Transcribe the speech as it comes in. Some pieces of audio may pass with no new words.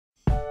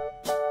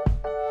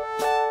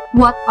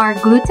What are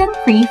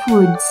gluten-free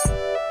foods?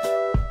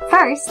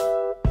 First,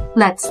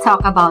 let's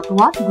talk about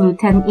what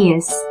gluten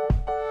is.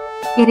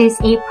 It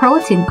is a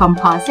protein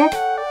composite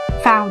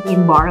found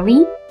in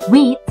barley,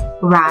 wheat,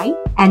 rye,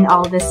 and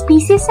all the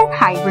species and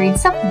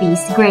hybrids of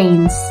these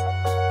grains.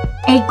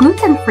 A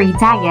gluten-free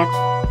diet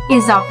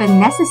is often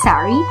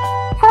necessary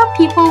for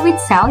people with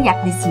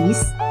celiac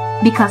disease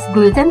because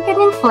gluten can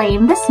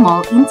inflame the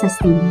small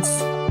intestines.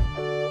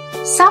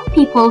 Some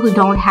people who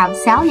don't have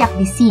celiac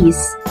disease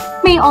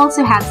may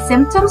also have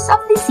symptoms of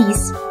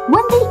disease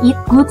when they eat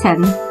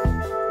gluten.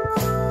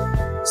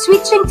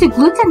 Switching to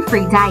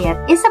gluten-free diet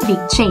is a big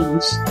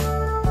change,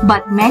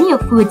 but many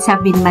of foods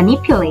have been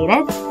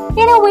manipulated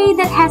in a way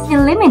that has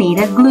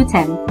eliminated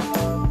gluten,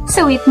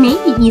 so it may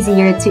be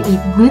easier to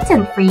eat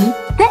gluten-free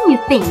than you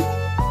think.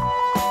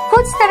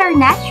 Foods that are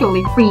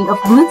naturally free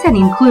of gluten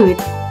include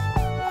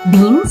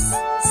beans,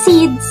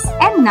 seeds,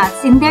 and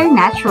nuts in their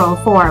natural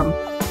form,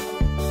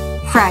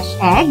 fresh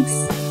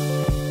eggs,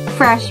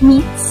 fresh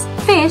meats,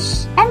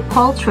 fish, and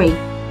poultry,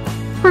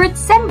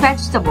 fruits and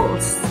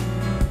vegetables.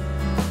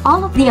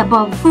 All of the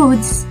above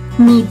foods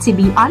need to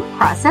be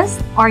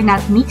unprocessed or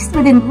not mixed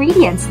with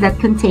ingredients that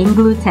contain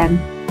gluten.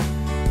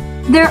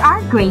 There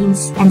are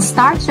grains and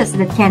starches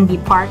that can be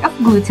part of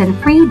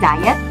gluten-free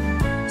diet,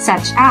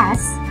 such as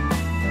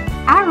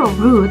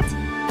arrowroot,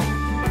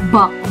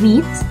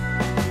 buckwheat,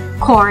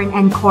 corn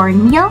and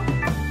cornmeal,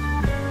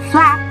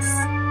 flax,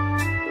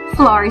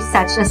 flours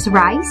such as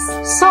rice,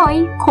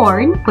 soy,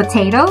 corn,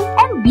 potato,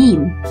 and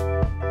bean,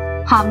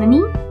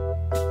 hominy,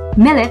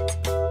 millet,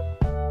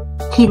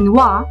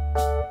 quinoa,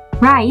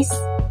 rice,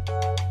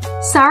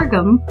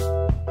 sorghum,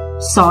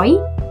 soy,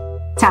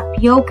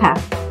 tapioca.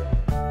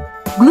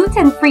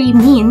 Gluten-free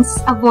means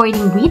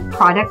avoiding wheat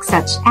products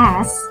such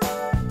as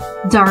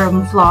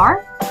durum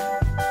flour,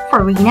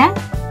 farina,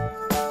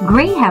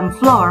 graham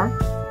flour,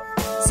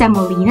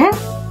 semolina,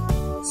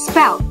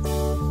 spelt.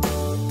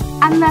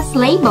 Unless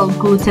labeled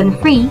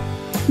gluten-free,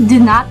 do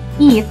not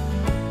eat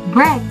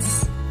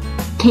breads,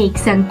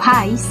 cakes and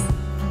pies,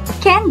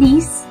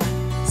 candies,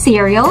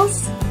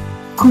 cereals,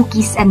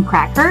 cookies and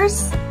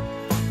crackers,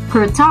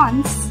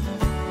 croutons,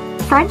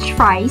 French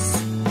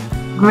fries,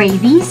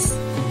 gravies,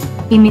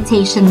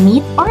 imitation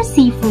meat or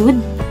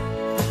seafood,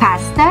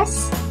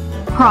 pastas,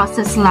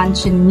 processed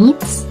luncheon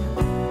meats,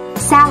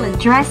 salad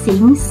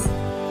dressings,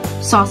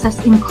 sauces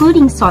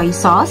including soy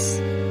sauce,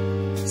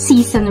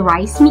 seasoned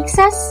rice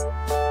mixes,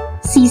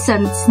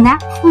 seasoned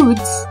snack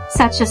foods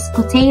such as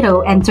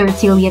potato and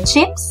tortilla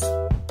chips,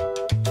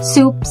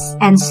 soups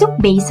and soup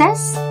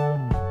bases,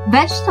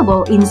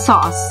 vegetable in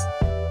sauce.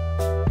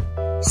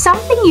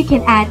 Something you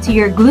can add to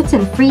your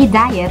gluten-free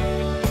diet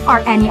or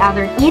any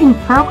other eating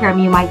program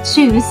you might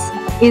choose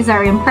is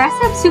our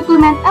impressive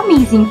supplement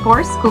Amazing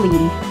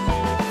Forskolin.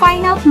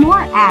 Find out more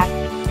at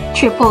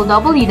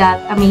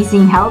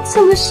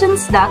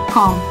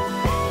www.amazinghealthsolutions.com.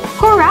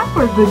 Hurrah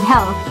for good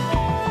health!